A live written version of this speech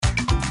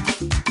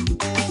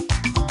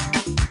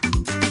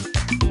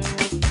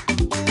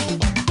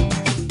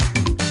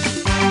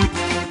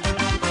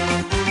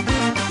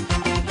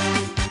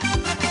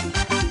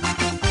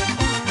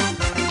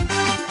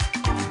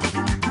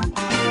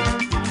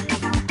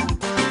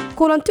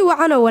kulanti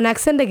wacan oo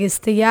wanaagsan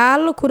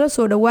dhageystayaal kuna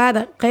soo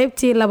dhawaada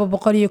qaybtii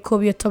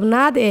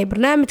 211aad ee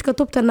barnaamijka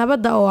tubta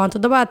nabadda oo aan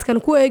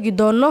toddobaadkan ku eegi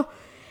doono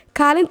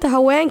kaalinta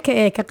haweenka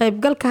ee ka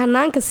qaybgalka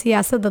hanaanka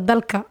siyaasadda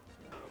dalka.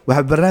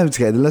 waxaa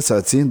barnaamijka idinla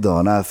socodsiin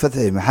doonaa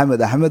Fatxi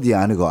Maxamed Axmed iyo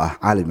anigoo ah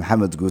Cali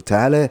Maxamed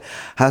Guutaale.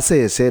 hase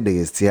yeeshee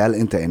dhageystayaal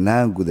inta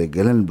inaan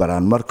gudagelin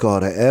baraan marka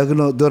hore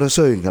eegno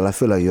doorashooyinka la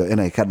filayo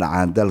inay ka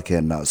dhacaan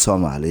dalkeena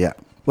Soomaaliya.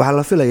 waxaa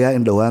la filayaa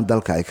in dhowaan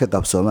dalka ay ka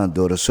qabsoomaan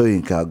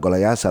doorashooyinka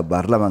golayaasha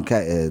baarlamaanka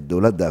ee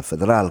dowladda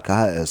federaalka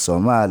ee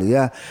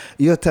Soomaaliya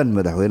iyo tan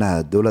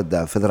madaxweynaha dowladda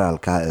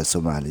federaalka ee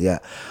Soomaaliya.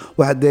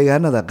 waxaa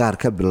deegaanada qaar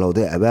ka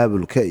bilowday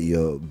abaabulka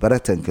iyo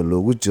baratanka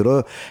loogu jiro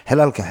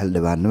xilalka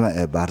xildhibaannimo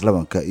ee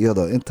baarlamaanka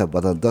iyadoo inta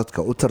badan dadka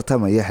u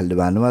tartamaya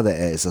xildhibaannimada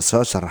ee isa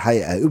soo sharaxay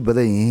ay u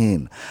badan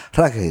yihiin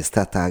rag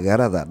haysta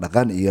taageerada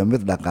dhaqan iyo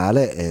mid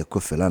dhaqaale ee ku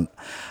filan.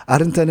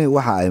 arrintani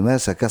waxa ay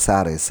meesha ka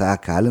saaraysaa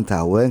kaalinta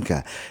haweenka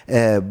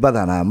ee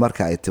badanaa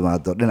marka ay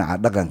timaado dhinaca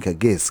dhaqanka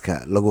geeska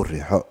lagu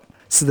riixo.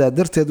 sidaa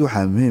darteed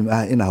waxaa muhiim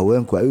ah in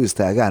haweenku ay u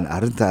istaagaan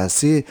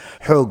arrintaasi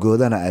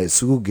xoogoodana ay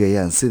isugu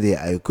geeyaan sidii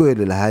ay ku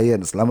heli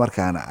lahaayeen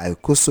islamarkaana ay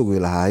ku sugi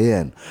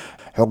lahaayeen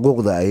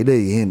xuquuqda ay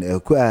leeyihiin ee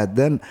ku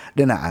aadan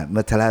dhinaca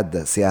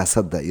matalaadda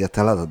siyaasadda iyo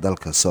talada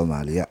dalka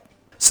Soomaaliya.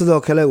 sidoo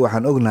kale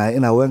waxaan ognahay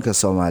in haweenka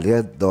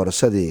Soomaaliyeed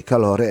doorashadii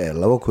kal hore ee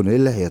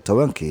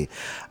 2016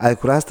 ay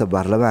kuraasta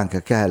baarlamaanka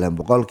ka heleen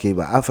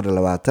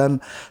 24%,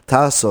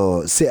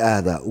 taasoo si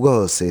aada uga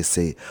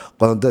hooseysay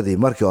qoondadii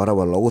markii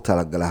horeba loogu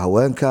talagalay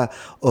haweenka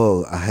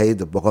oo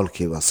ahayd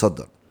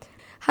 30%.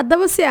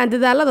 haddaba si aan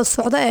dadaalada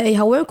socda ee ay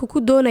haweenku ku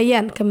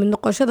doonayaan ka mid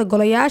noqoshada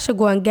golayaasha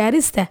go'aan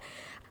gaarista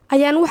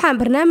ayaan waxaan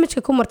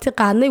barnaamijka ku marti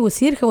qaadnay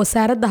wasiirka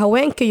wasaaradda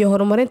haweenka iyo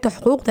horumarinta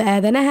xuquuqda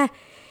aadanaha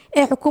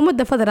ee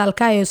xukuumadda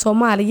federaalka ee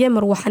Soomaaliya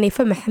Marwo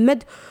Xaniife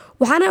Maxamed.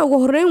 waxaana ugu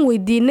horeyn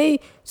weydiinay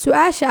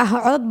su'aasha ah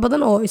codad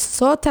badan oo is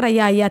soo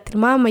taraya ayaa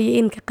tilmaamaya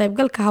in ka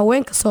qaybgalka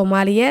haweenka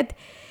Soomaaliyeed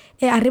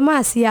ee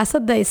arrimaha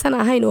siyaasadda aysan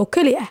ahayn oo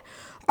kali ah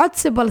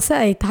codsi balse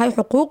ay tahay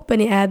xuquuq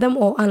bani aadam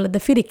oo aan la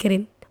dafiri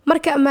karin.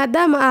 marka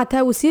maadaama aad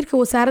tahay wasiirka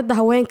wasaaradda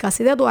haweenka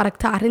sideed u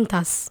aragtaa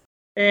arrintaas?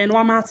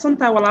 waa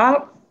mahadsantahay walaal.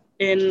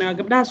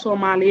 gabdhaha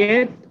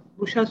Soomaaliyeed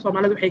bulshada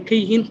Soomaaliyeed waxay ka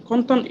yihiin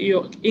 50 iyo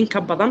in ka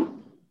badan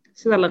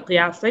sida la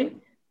qiyaasay.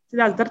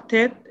 sidaas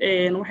darteed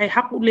waxay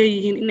xaq u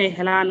leeyihiin inay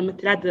helaan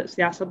matalaadda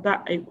siyaasadda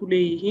ay ku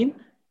leeyihiin.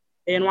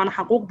 waana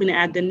xuquuq bini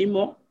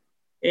aadanimo.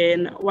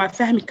 waa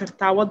fahmi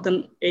kartaa wadan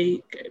ay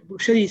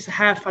bulshadiisa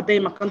haday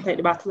maqan tahay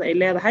dhibaatada ay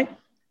leedahay.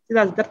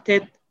 sidaas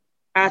darteed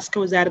aaska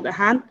wasaarad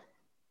ahaan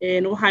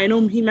waxaa inoo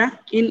muhiim ah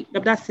in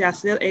gabdhaha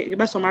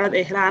Soomaaliyeed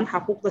ay helaan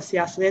xuquuqda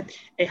siyaasadeed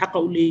ay xaq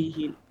u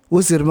leeyihiin.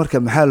 wasiir, marka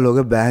maxaa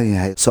looga baahan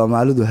yahay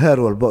Soomaalidu heer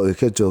walba oo ay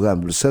ka joogaan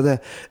bulshada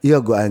iyo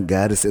go'aan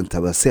gaaris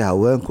intaba si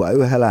haweenku ay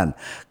u helaan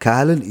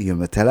kaalin iyo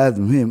matalaad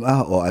muhiim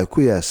ah oo ay ku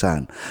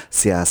yeeshaan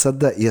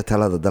siyaasadda iyo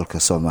talada dalka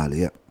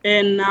Soomaaliya?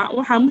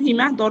 waxaa muhiim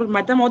ah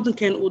maadaama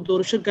wadankeena uu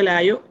doorasho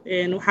galaayo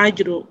waxaa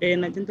jiro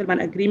gentleman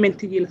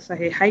agreementigii la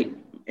saxiixay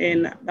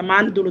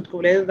dhammaan dowlad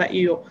goboleedyada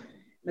iyo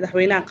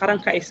madaxweynaha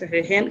qaranka ay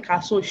saxiixeen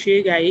kaasoo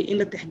sheegayay in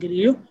la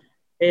tixgeliyo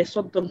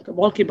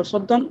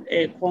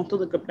 30%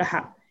 koontada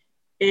gabdhaha.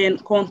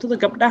 koontada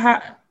gabdhaha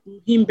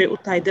muhiim bay u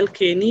tahay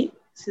dalkeenii.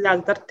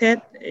 sidaas darteed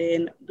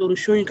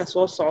doorashooyinka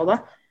soo socda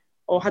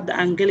oo hadda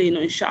aan galayno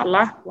insha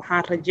Allah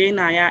waxaan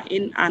rajaynayaa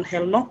in aan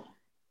helno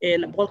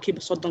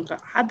 30%.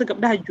 hadda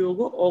gabdhaha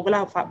joogo oo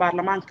golaha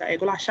baarlamaanka ee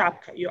golaha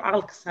shacabka iyo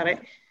aqalka sare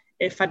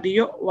ee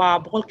fadhiyo waa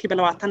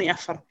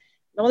 24%.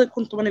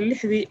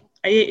 2016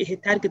 ayay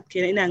ahayd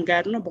targetkeena inaan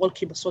gaarno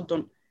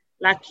 30%,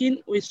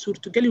 laakiin way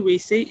suurtagali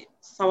weysay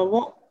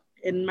sababo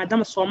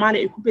maadaama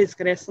Soomaaliya ay ku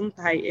beesgareysan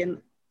tahay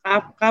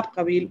qaab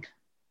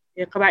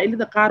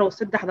qabaa'ilada qaar oo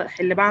 3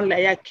 xildhibaan leh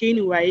ayaa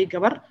keeni waayay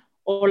gabar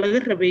oo laga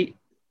rabay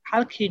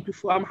halkii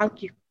jufo ama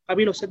halkii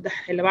qabiil oo 3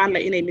 xildhibaan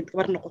leh inay mid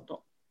gabar noqoto.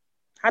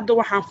 hadda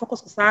waxaan focus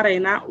ka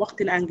saaraynaa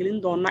waqtina aan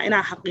gelin doonaa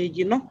inaan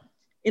xaqiijino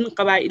in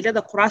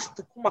qabaa'ilada kuraasta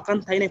ku maqan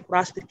tahay inay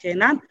kuraasta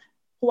keenaan,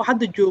 kuwa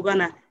hadda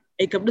joogana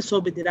ay gabdho soo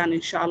bedelaan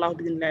insha Allah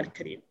bidnillaahi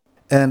kariim.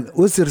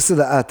 wasiir,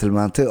 sida aad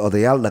tilmaantay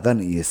odayaal dhaqan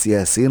iyo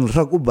siyaasiyiin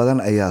rag u badan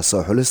ayaa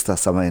soo xulista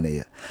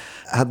sameynaya.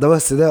 haddaba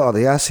sidee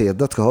odayaasha iyo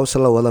dadka hawsha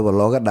la wadaba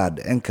looga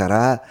dhaadhicin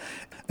karaa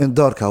in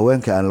doorka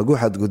haweenka aan lagu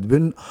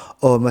xadgudbin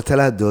oo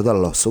matalaadooda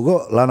la sugo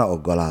lana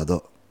ogolaado?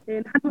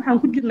 hadda waxaan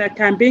ku jirnaa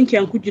campaign-kii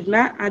aan ku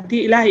jirnaa.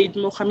 haddii ilaahay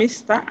idmo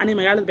khamiista ani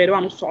magaalada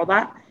Beledweyne u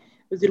socdaa.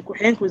 wasiir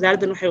ku-xigeenka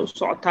wasaaraddan waxay u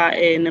socotaa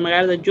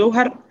magaalada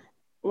Jowhar.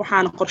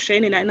 waxaan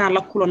qorsheynaynaa inaan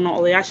la kulanno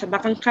odayaasha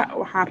dhaqanka.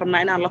 waxaan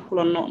rabnaa inaan la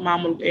kulanno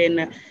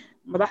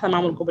madaxda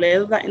maamul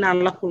goboleedyada, inaan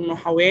la kulno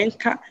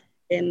haweenka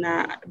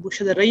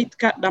bulshada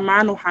rayidka.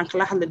 dhammaan waxaan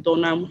kala hadli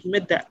doonaa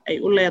muhiimadda ay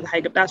u leedahay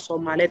gabdhaha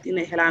Soomaaliyeed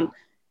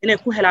inay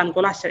ku helaan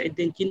golaha sharci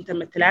dejinta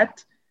matalaad.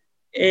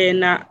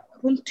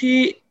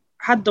 runtii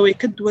hadda way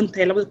ka duwan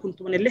tahay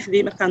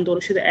 2016 markaan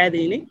doorashada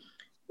aadaynay,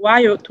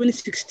 waayo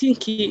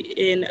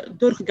 2016kii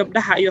doorka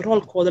gabdhaha iyo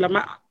roolkooda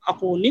lama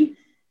aqoonin.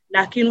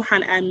 laakiin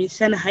waxaan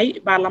aaminsanahay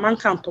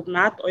baarlamaankan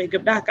tobnaad oo ay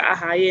gabdhaha ka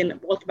ahaayeen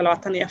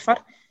 24%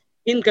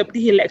 in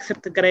gabdhihii la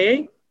accept gareeyay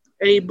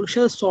ay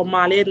bulshada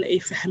Soomaaliyeedna ay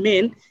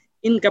fahmeen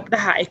in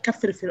gabdhaha ay ka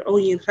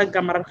firfircoon yihiin ragga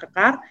mararka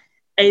qaar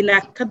ayna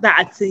ka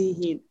daacadsan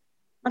yihiin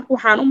marka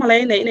waxaan u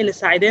maleynayaa inay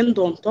saacideyn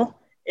doonto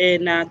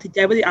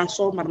tijaabadii aan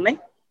soo marnay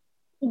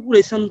u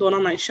guuleysan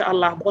doonana insha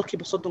Allah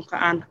 100%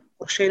 aan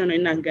qorsheynayno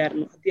inaan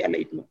gaarno hadii alla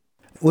idmo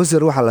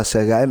wasiir waxaa la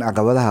sheegaa in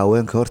caqabadaha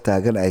haweenka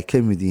hortaagan ay ka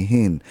mid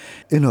yihiin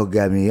in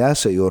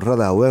hogaamiyayaasha iyo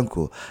ururada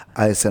haweenku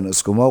aysan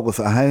isku mowqif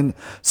ahayn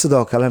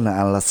sidoo kalena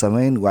aan la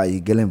samayn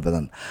wacyigelin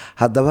badan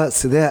haddaba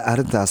sidee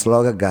arrintaas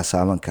looga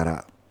gaasaaman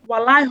karaa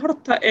wallahi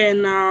horta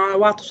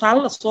waa tusaale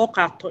la soo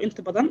qaato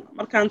inta badan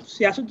markaan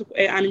siyaasaddu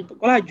aan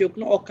golaha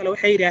joogno oo kale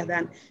waxay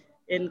yiraahdaan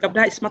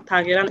gabdhaha isma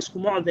taageeraan isku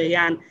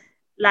macdeeyaan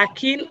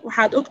laakiin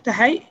waxaad og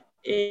tahay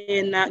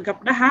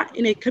gabdhaha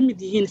inay ka mid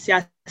yihiin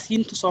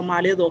siyaasiyiinta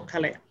Soomaaliyeed oo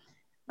kale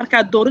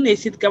markaad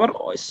dooranaysid gabar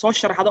oo soo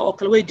sharaxda oo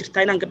kale way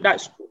jirtaa inaan gabdhaha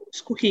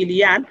isku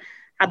hiiliyaan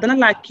haddana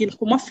laakiin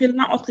kuma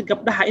filna codka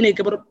gabdhaha inay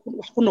gabar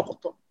wax ku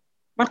noqoto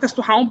markaas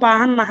waxaan u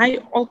baahanahay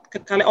codka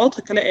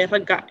kale ee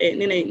ragga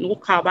inay nagu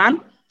kaabaan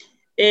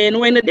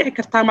wayna dhici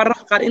kartaa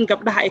mararka qaar in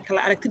gabdhaha ay kala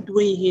aragti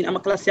duwan yihiin ama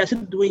kala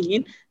siyaasad duwan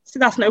yihiin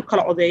sidaasna ay u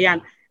kala codeeyaan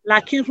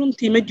laakiin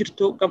runtii ma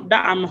jirto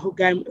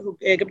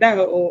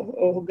gabdhaha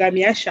oo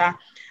hogaamiyaasha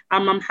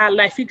ama maxaa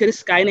la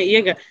figuriska inay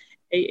iyaga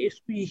ay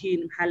isku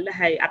yihiin maxaa la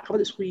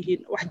caqabad isku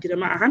yihiin wax jira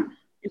ma ahan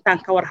intaan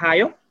ka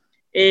warhayo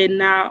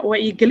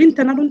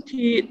wacyigelintana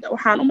runtii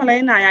waxaan u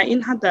maleynayaa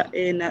in hadda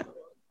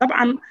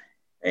dabcan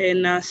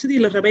sidii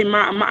la rabay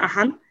ma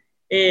ahan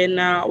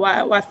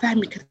waa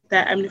fahmi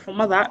kartaa amni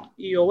xumada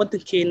iyo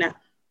wadankeena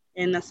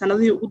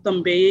sanadihii ugu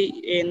dambeeyay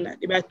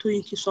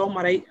dhibaatooyinkii soo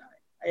maray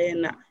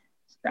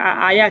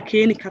ayaa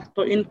keeni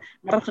karto in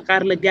mararka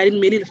qaar la gaarin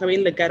meelihii la rabay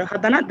in la gaaro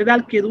haddana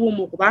dadaalkeedu wuu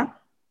muuqdaa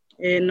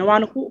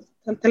waana ku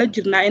tala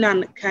jirnaa inaan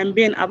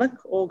campaign adag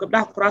oo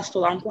gabdhaha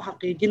kuraastooda aan ku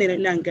xaqiijinayno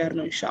inaan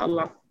gaarno insha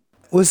Allah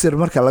wasiir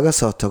marka laga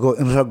soo tago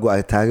in raggu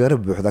ay taageero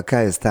buuxda ka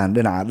haystaan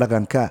dhinaca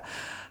dhaqanka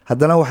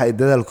haddana waxay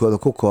dadaalkooda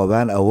ku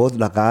koobaan awood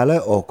dhaqaale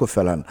oo ku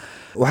filan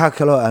waxaa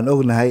kaloo aan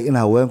ognahay in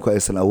haweenku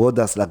aysan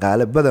awooddaas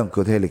dhaqaale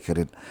badankood heli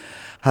karin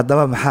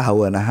haddaba maxaa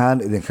haween ahaan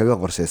idinkaga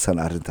qorshaysan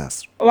arrintaas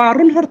waa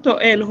run horta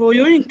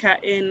hooyooyinka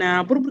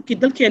burburkii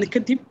dalkeena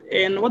kadib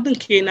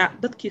wadankeena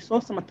dadkii soo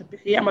samata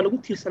bixiyay ama lagu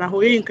tiirsanaa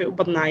hooyooyinka ay u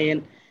badnaayeen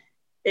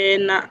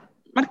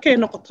markay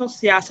noqoto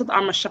siyaasad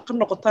ama shaqo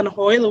noqotana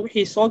hooyada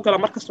wixii soo gala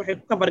markasta waxay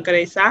ku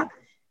kabargaraysaa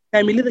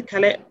faamilada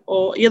kale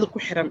oo iyada ku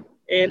xiran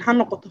ha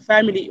noqoto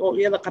family oo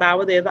iyada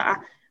qaraabadeeda ah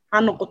ha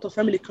noqoto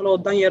family kale oo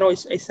dan yar oo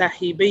ay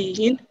saaxiibay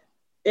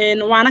yihiin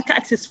waana ka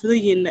access fudan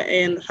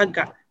yihiin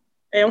ragga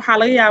waxaa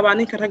laga yaabaa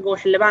ninka ragga oo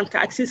xildhibaanka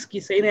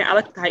accesskiisa inay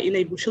adag tahay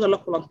inay bulshada la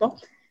kulanto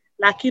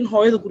laakiin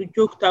hooyada guriga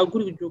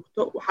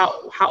joogto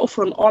waxaa u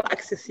furan all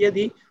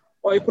accessyadii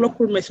oo ay kula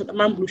kulmayso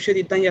dhammaan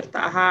bulshadii danyarta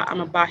ahaa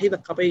ama baahida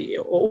qabay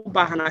oo u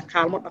baahanaa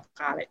kaalmo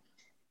dhaqaale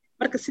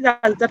marka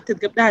sidaas darteed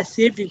gabdhaha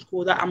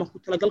savingkooda ama ku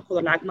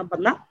talagalkooda lacag ma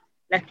badna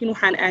laakiin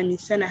waxaan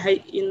aaminsanahay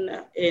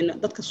in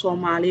dadka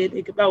Soomaaliyeed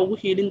ay gabdhaha ugu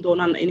hiilin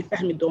doonaan inay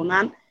fahmi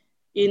doonaan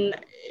in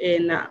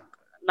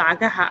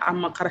lacagaha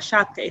ama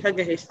qarashaadka ay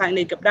ragga haystaan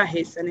inay gabdhaha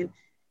haysanin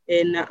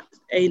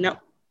ayna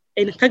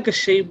ka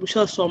gashay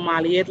bulshada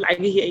Soomaaliyeed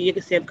lacagihii ay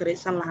iyaga seef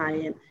garaysan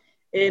lahaayeen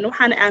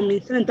waxaan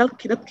aaminsanahay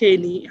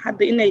dadkeenii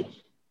hadda inay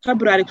ka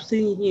baraarugsan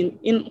yihiin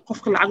in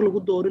qofka lacag lagu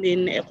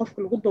dooranaynin ee qofka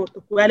lagu doorto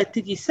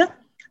quality-giisa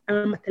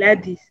ama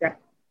matalaadiisa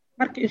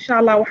marka insha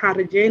Allah waxaan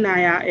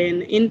rajaynayaa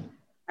in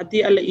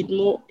haddii alla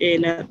idmo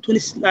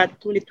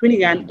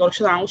 2020gan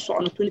doorashada aan u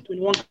socono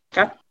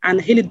 2021ka aan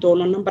heli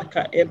doono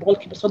nambarka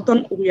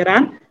 30% ugu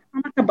yaraan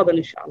ama ka badan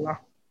insha Allah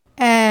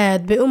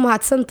aad bay u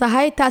mahadsan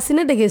tahay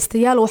taasina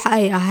dhageystayaal waxa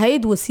ay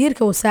ahayd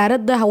wasiirka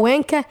wasaaradda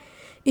haweenka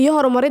iyo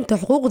horumarinta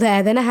xuquuqda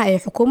aadanaha ee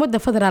xukuumadda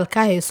federaalka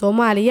ah ee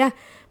Soomaaliya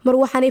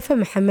Marwa Xaniife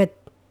Maxamed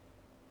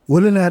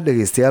welina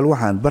dhageystayaal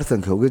waxaan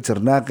bartanka uga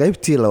jirnaa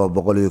qaybtii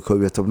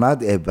 211aad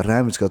ee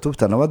barnaamijka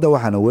tubta nabadda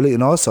waxaana weli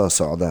inoo soo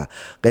socda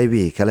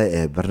qaybihii kale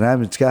ee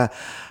barnaamijka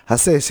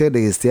hase yeeshee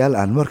dhageystayaal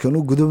aan markan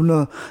u gudubno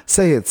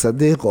Sayid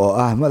Sadiiq oo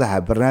ah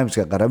madaxa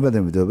barnaamijka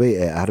qaramada midoobay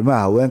ee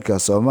arrimaha haweenka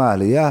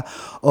Soomaaliya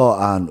oo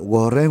aan ugu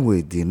horeyn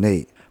weydiinay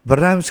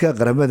barnaamijka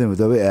qaramada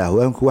midoobay ee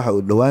haweenku waxa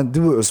uu dhawaan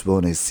dib u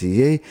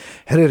cusboonaysiiyay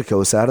xiriirka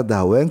wasaaradda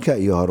haweenka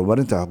iyo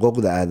horumarinta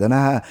xuquuqda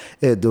aadanaha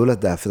ee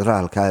dowladda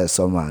federaalka ee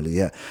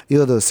Soomaaliya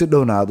iyadoo si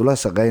dhowna aad ula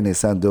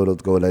shaqaynaysaan dowlad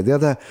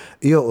goboleedyada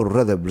iyo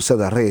ururada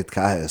bulshada rayidka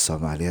ah ee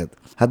Soomaaliyeed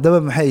haddaba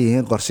maxay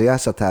yihiin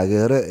qorshayaasha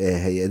taageero ee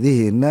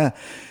hay'adihiina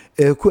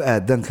ee ku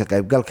aadan ka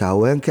qaybgalka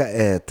haweenka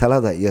ee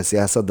talada iyo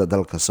siyaasadda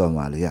dalka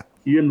Soomaaliya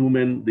UN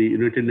Women, the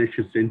United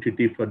Nations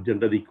entity for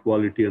gender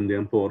equality and the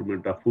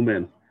empowerment of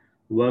women,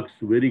 works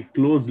very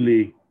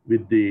closely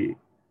with the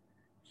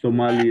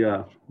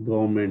Somalia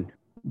government.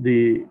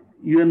 The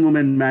UN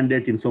Women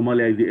mandate in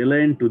Somalia is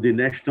aligned to the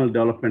National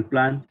Development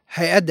Plan.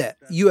 hay-adda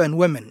UN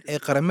Women ee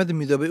qaramada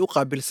midoobay u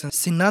qaabilsan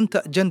sinaanta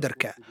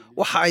genderka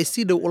waxa ay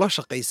si dhow ula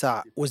shaqaysaa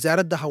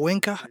wasaaradda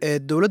haweenka ee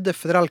dowladda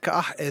federaalka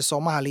ah ee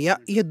Soomaaliya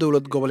iyo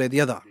dowlad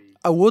goboleedyada.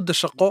 Awoodda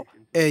shaqo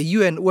ee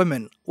UN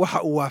Women waxa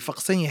uu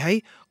waafaqsan yahay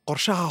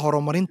qorshaha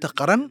horumarinta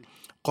qaran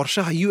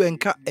qorshaha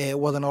UN-ka ee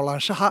wada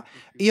noolaanshaha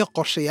iyo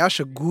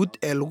qorshayaasha guud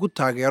ee lagu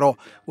taageero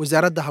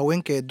wasaaradda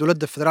haweenka ee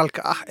dowladda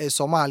federaalka ah ee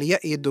Soomaaliya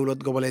iyo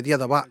dowlad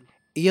goboleedyadaba,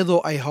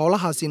 iyadoo ay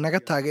howlahaasi naga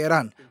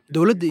taageeraan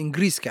dowladda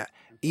Ingiriiska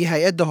iyo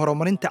hay-adda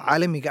horumarinta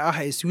caalamiga ah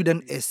ee Sweden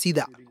ee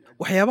SIDA.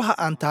 Waxyaabaha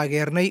aan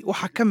taageernay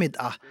waxaa ka mid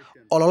ah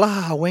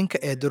ololaha haweenka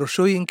ee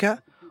doorashooyinka,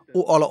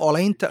 u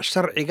olo-olaynta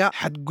sharciga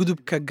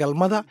xadgudubka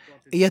galmada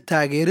iyo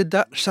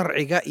taageeridda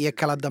sharciga iyo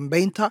kala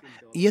dambeynta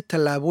iyo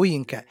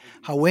tallaabooyinka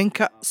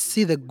haweenka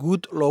sida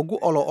guud loogu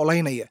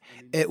olo-olaynayo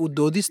ee u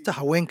doodista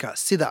haweenka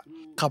sida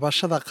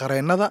qabashada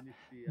qareennada,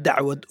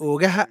 dacwad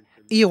oogaha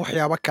iyo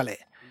waxyaabo kale.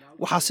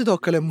 Waxaa sidoo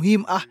kale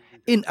muhiim ah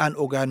in aan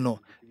ogaanno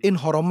in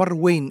horumar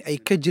weyn ay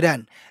ka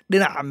jiraan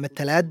dhinaca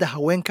matalaadda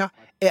haweenka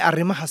ee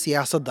arrimaha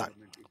siyaasadda.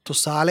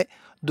 Tusaale,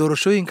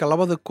 doorashooyinka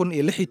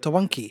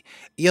 2016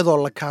 iyadoo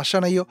la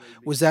kaashanayo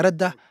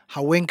wasaaradda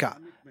haweenka,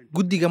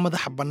 guddiga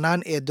madaxa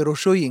bannaan ee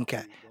doorashooyinka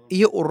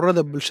iyo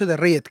ururada bulshada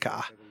rayidka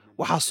ah,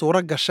 waxaa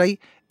suuro gashay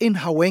in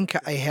haweenka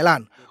ay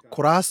helaan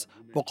kuraas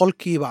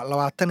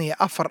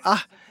 24%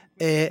 ah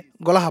ee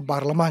golaha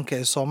baarlamaanka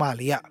ee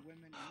Soomaaliya.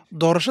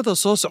 Doorashada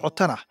soo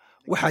socotana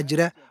waxaa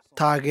jira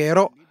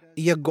taageero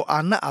iyo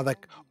go'aano adag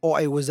oo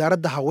ay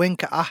wasaaradda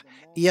haweenka ah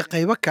iyo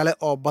qaybo kale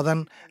oo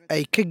badan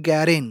ay ka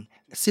gaareen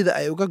sida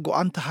ay uga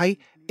go'an tahay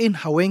in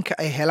haweenka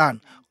ay helaan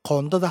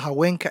qoondada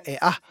haweenka ee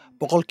ah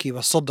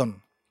 30%.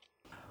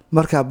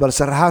 marka bal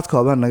sharaxaad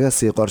kooban naga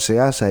sii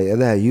qorshayaasha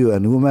hay-adaha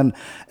UN Women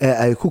ee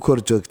ay ku kor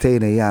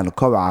joogteynayaan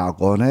kobaca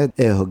aqooneed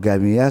ee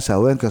hogaamiyayaasha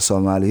haweenka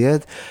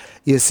Soomaaliyeed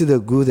iyo sida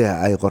guud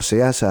ay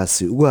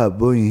qorshayaashaasi ugu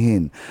habboon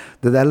yihiin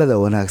dadaalada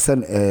wanaagsan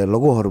ee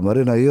lagu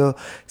horumarinayo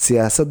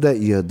siyaasadda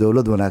iyo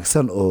dowlad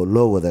wanaagsan oo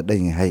loo wada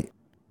dhan yahay.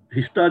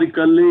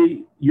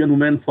 Historically, UN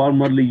Women,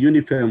 formerly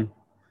UNIFEM,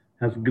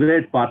 has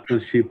great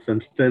partnerships and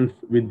strengths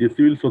with the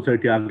civil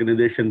society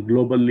organization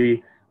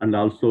globally and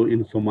also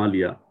in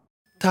Somalia.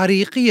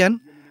 Taariikhiyan,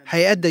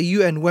 hay-adda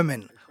UN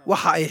Women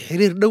waxa ay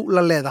xiriir dhow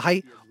la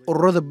leedahay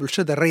ururada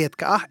bulshada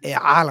rayidka ah ee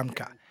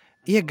caalamka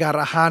iyo gaar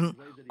ahaan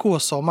kuwa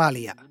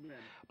Soomaaliya.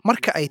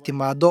 Marka ay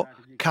timaado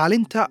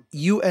kaalinta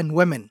UN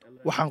Women,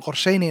 waxaan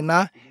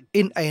qorshaynaynaa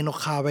in aynu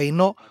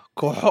qaabayno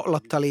kooxo la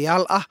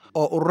taliyaal ah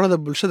oo ururada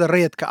bulshada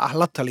rayidka ah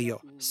la taliyo,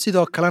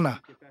 sidoo kalena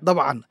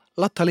dabcan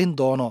la talin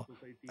doono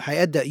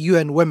hay-adda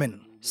UN Women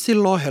si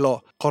loo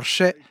helo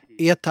qorshe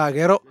iyo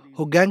taageero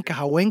hoggaanka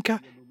haweenka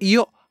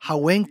iyo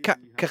haweenka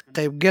ka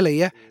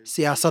qaybgalaya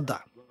siyaasadda.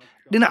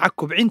 Dhinaca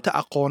kubcinta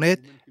aqooneed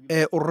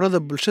ee ururada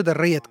bulshada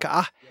rayidka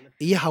ah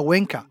iyo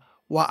haweenka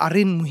waa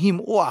arrin muhiim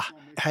u ah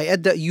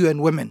hay-adda UN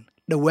Women.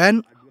 Dhowaan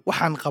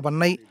waxaan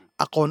qabannay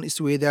aqoon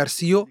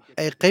isweydaarsiyo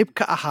ay qayb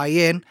ka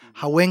ahaayeen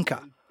haweenka,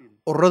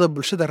 ururada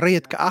bulshada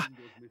rayidka ah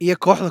iyo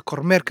kooxda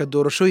kormeerka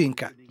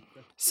doorashooyinka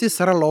si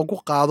sare loogu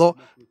qaado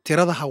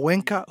tirada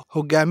haweenka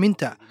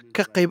hoggaaminta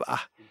ka qayb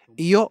ah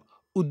iyo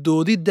u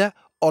doodidda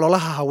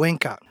ololaha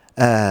haweenka.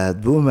 aad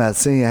buu u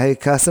mahadsan yahay.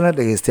 kaasna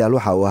dhegaystayaal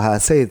waxa uu ahaa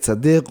Sayid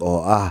Sadiiq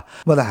oo ah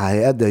madaxa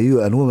hay-adda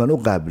UN Women u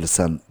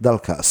qaabilsan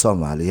dalka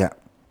Soomaaliya.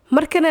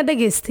 markana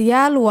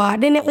dhegaystayaal waa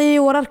dhinacii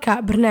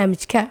wararka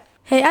barnaamijka.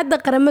 hay-adda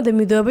qaramada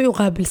midoobay u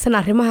qaabilsan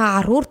arrimaha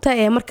caruurta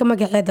ee marka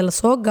magaceeda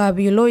lasoo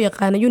gaabiyo loo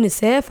yaqaano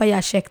UNICEF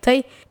ayaa sheegtay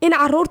in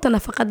caruurta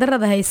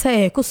nafaqadarrada haysa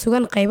ee ku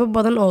sugan qaybo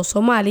badan oo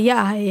Soomaaliya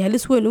ah ay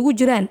halis weyn ugu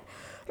jiraan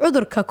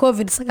cudurka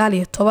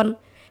COVID-19.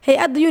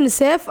 hay-adda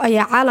UNICEF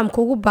ayaa caalamka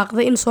ugu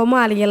baaqday in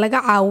Soomaaliya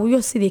laga caawiyo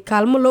sidii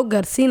kaalmo loo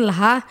gaarsiin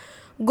lahaa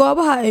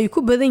goobaha ay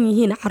ku badan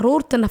yihiin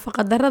caruurta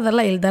nafaqadarrada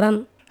la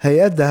ildaran.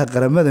 hay-adda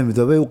qaramada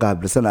midoobay u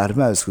qaabilsan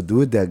arrimaha isku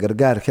duwidda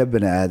gargaarka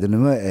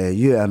bani'aadanimo ee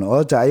UN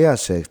OCHA ayaa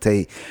sheegtay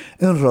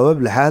in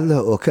roobab lixaad leh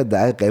oo ka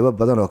da'ay qaybo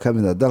badan oo ka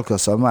mid ah dalka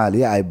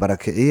Soomaaliya ay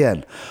barakiciyeen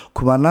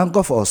kumanaan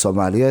qof oo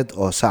Soomaaliyeed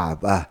oo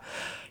shacab ah.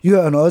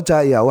 UN OCHA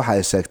ayaa waxa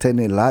ay sheegtay in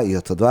ilaa iyo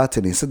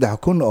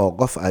 73,000 oo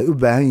qof ay u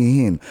baahan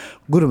yihiin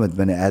gurmad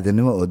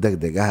bani'aadanimo oo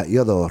degdeg ah,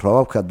 iyadoo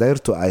roobabka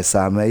dayrtu ay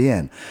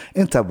saameeyeen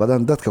inta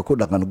badan dadka ku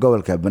dhaqan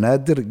gobolka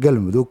Banaadir,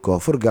 Galmudug,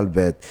 Koonfur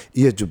Galbeed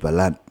iyo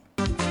Jubbaland.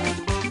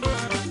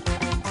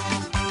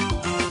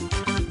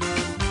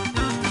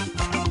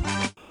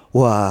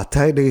 waa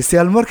tahay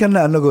dhegaystayaal, markana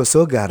anagoo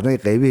soo gaarnay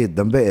qaybihii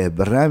dambe ee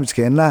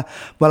barnaamijkeenna,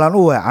 bal aan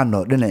u weecanno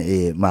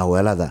dhinacii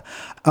mahweelada.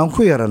 aan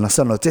ku yara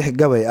nasanno tix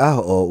gabay ah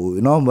oo uu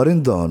inoo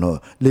marin doono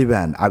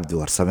Liibaan Cabdi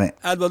Warsame.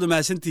 aad baad u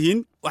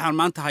mahadsantihiin. waxaan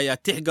maanta hayaa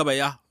tix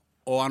gabay ah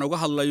oo aan uga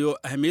hadlayo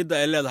ahmiyadda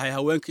ay leedahay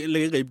haweenka in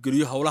laga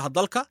qaybgeliyo howlaha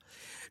dalka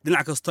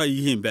dhinac kastoo ay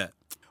yihiinba.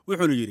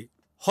 wuxuuna yidhi,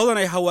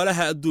 hodanay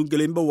hawaalaha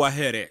adduungelinba waa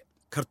heere,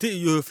 karti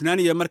iyo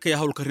hofnaaniya markay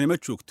howlkarnimo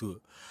joogto,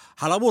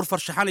 hal abuur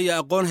farshaxan iyo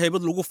aqoon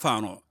haybad lagu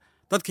faano,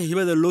 dadka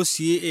hibada loo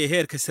siiyey ee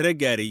heerka sare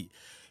gaaray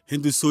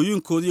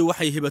hindisooyinkoodii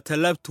waxay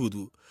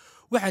hibatallaabtoodu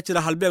waxaa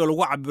jira halbeeg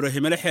lagu cabiro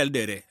himilo xeel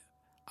dheere,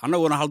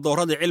 annaguna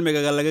haldoorrada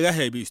cilmigaga lagaga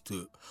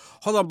haybaysto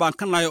hodan baan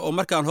ka nahay oo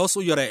markaan hoos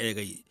u yara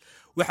eegay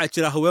waxaa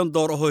jira haween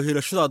door ahoo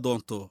hirashada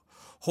doonto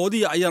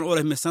hoodiya ayaan u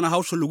leh misana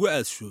hawsha lagu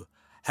aadsho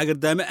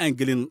hagardaamo aan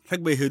gelin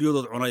rag bay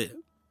heryadood cunay.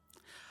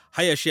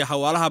 ha yeeshee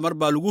hawaalaha mar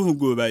baa lagu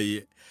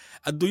hungoobaye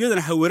adduunyadan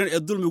haweeran ee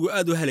dulmigu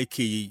aad u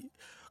halakeeyey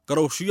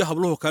garowshiyo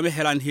habluhu kama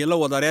helaan hiilo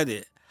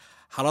wadareede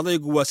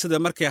haladaygu waa sida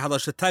markay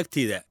hadasho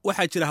taagteeda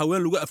waxaa jira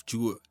haween lagu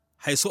afjigo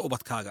hayso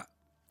ubadkaaga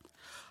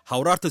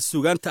hawraarta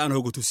suugaanta aan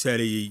hoga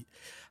tusaaleeyey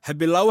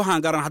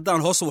habilaawahan garan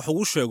haddaan hoos wax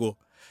ugu sheego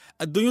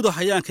adduunyadu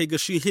hayaankay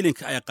gashiyo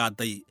hilinka ay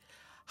qaaday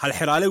hal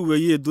xiraale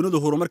weeye dunida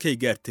horumarkay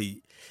gaartay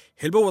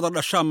hilbo wada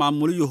dhashaa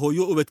maamuliyo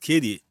hooyo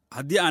ubadkeedii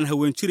haddii aan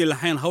haween jiri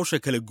lahayn hawsha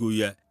kala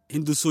gooya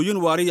hindusooyin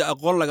waariya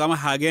aqoon lagama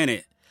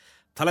haageene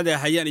taladay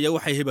hayaan iyo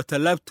waxay hibata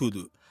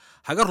laabtoodu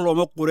hagar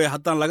looma quree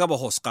haddaan lagaba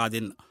hoos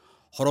qaadin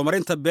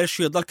horumarinta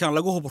beeshiya dalkan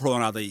lagu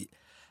hubroonaaday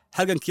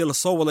halgankii la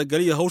soo wada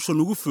galiya hawsha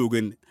nugu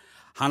foogan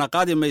hana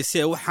qaadi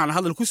maysee waxaan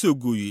hadal ku soo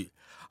gooyey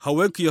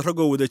haweenkiiyo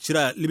raggoo wada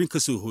jiraa libin ka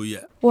soo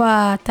hooya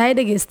waa tahay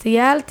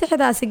dhegaystayaal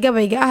tixdaasi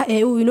gabayga ah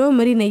ee uu inoo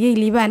marinayay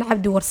liibaan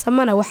cabdi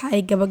warsamana waxa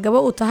ay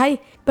gabagabo u tahay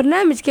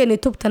barnaamijkeeni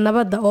tubta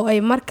nabadda oo ay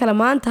mar kale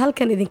maanta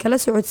halkan idinkala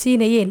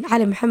socodsiinayeen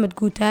cali maxamed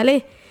guutaale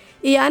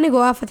iyo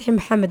anigoo ah Fatxi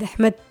Maxamed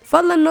Axmed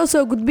fadlan noo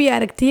soo gudbiya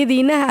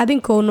aragtiyadiina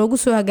adinkoo noogu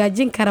soo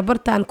hagaajin kara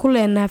bartaan ku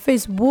leenahay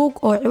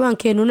Facebook oo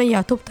ciwaankeenuna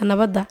yahay tubta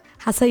nabadda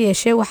hase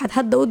yeeshee waxaad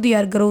hadda u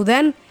diyaar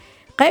garowdaan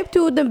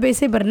qaybtii u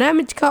dambeysay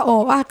barnaamijka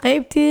oo ah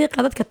qaybtii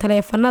qadadka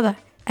taleefanada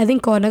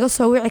adinkoo naga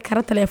soo wici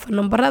kara taleefan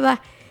nambarada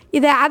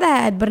idaacadaha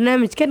aad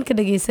barnaamijkan ka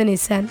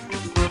dhageysanaysaan